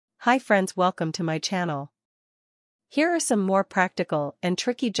Hi friends, welcome to my channel. Here are some more practical and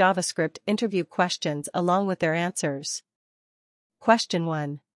tricky JavaScript interview questions along with their answers. Question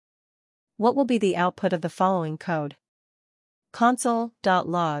 1. What will be the output of the following code?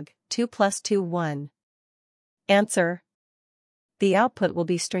 Console.log 2 + 2 1. Answer. The output will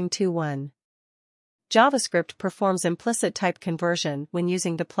be string 2 1. JavaScript performs implicit type conversion when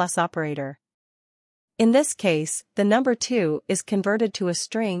using the plus operator. In this case, the number 2 is converted to a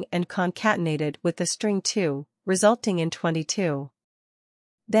string and concatenated with the string 2, resulting in 22.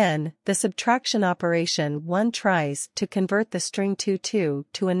 Then, the subtraction operation 1 tries to convert the string 22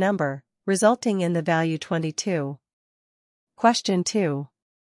 to a number, resulting in the value 22. Question 2.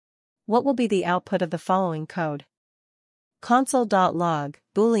 What will be the output of the following code? Console.log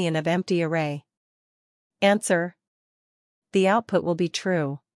boolean of empty array. Answer. The output will be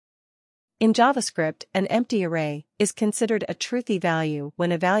true. In JavaScript, an empty array is considered a truthy value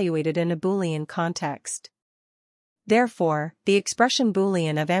when evaluated in a Boolean context. Therefore, the expression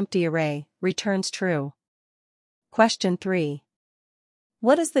boolean of empty array returns true. Question 3.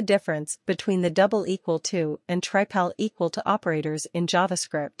 What is the difference between the double equal to and triple equal to operators in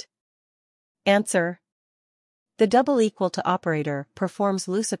JavaScript? Answer. The double equal to operator performs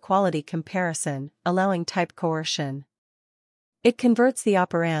loose equality comparison, allowing type coercion. It converts the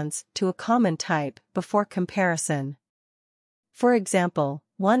operands to a common type before comparison. For example,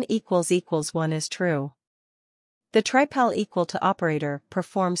 1 = 1 is true. The triple equal to operator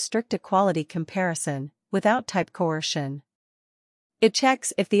performs strict equality comparison, without type coercion. It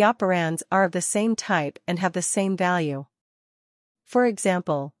checks if the operands are of the same type and have the same value. For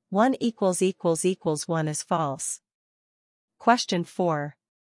example, 1 = 1 is false. Question 4.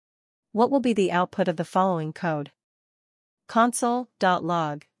 What will be the output of the following code?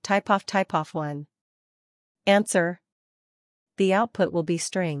 Console.log typeof 1. Answer. The output will be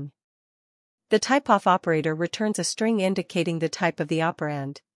string. The typeof operator returns a string indicating the type of the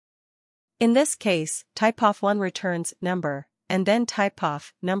operand. In this case, typeof 1 returns number, and then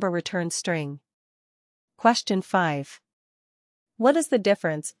typeof number returns string. Question 5. What is the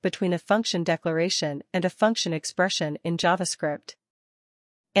difference between a function declaration and a function expression in JavaScript?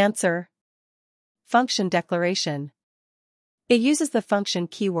 Answer. Function declaration. It uses the function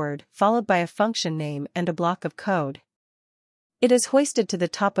keyword followed by a function name and a block of code. It is hoisted to the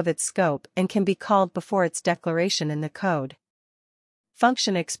top of its scope and can be called before its declaration in the code.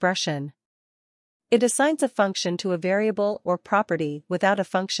 Function expression. It assigns a function to a variable or property without a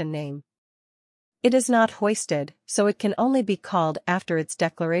function name. It is not hoisted, so it can only be called after its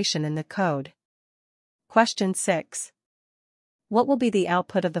declaration in the code. Question 6. What will be the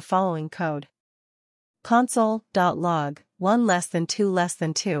output of the following code? Console.log 1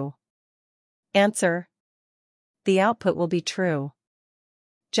 <2 <2. Answer. The output will be true.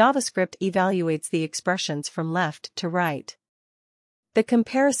 JavaScript evaluates the expressions from left to right. The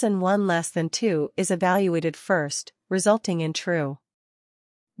comparison 1 < 2 is evaluated first, resulting in true.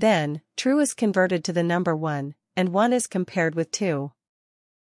 Then, true is converted to the number 1, and 1 is compared with 2.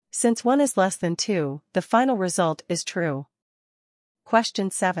 Since 1 is less than 2, the final result is true.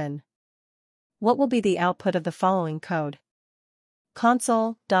 Question 7. What will be the output of the following code?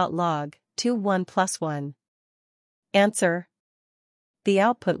 Console.log 1 + 1. Answer. The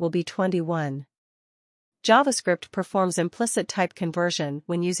output will be 21. JavaScript performs implicit type conversion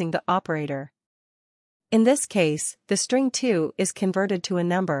when using the operator. In this case, the string 2 is converted to a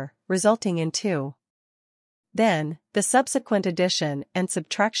number, resulting in 2. Then, the subsequent addition and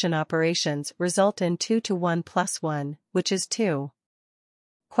subtraction operations result in 2 to 1 + 1, which is 2.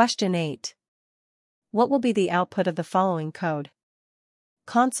 Question 8. What will be the output of the following code?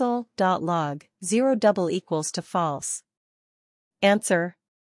 Console.log 0 = false. Answer.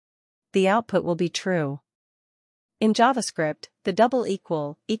 The output will be true. In JavaScript, the double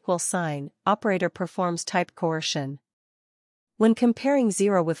equal sign operator performs type coercion. When comparing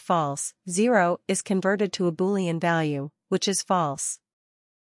 0 with false, 0 is converted to a Boolean value, which is false.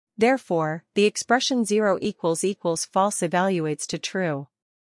 Therefore, the expression 0 = false evaluates to true.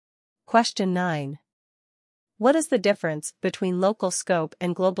 Question 9. What is the difference between local scope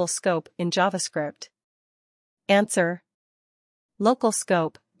and global scope in JavaScript? Answer. Local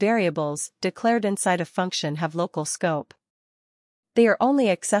scope, variables declared inside a function have local scope. They are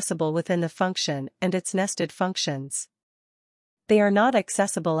only accessible within the function and its nested functions. They are not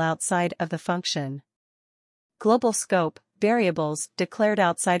accessible outside of the function. Global scope, variables declared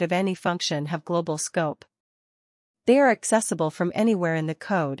outside of any function have global scope. They are accessible from anywhere in the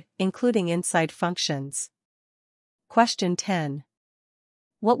code, including inside functions. Question 10.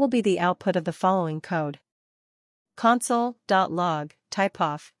 What will be the output of the following code? Console.log,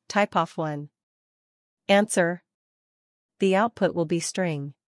 typeof1. Answer. The output will be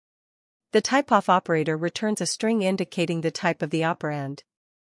string. The typeof operator returns a string indicating the type of the operand.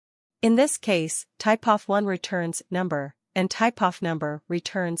 In this case, typeof1 returns number, and typeof_number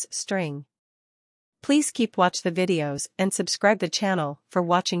returns string. Please keep watch the videos and subscribe the channel for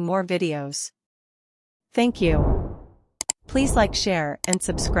watching more videos. Thank you. Please like, share, and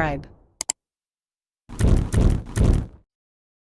subscribe.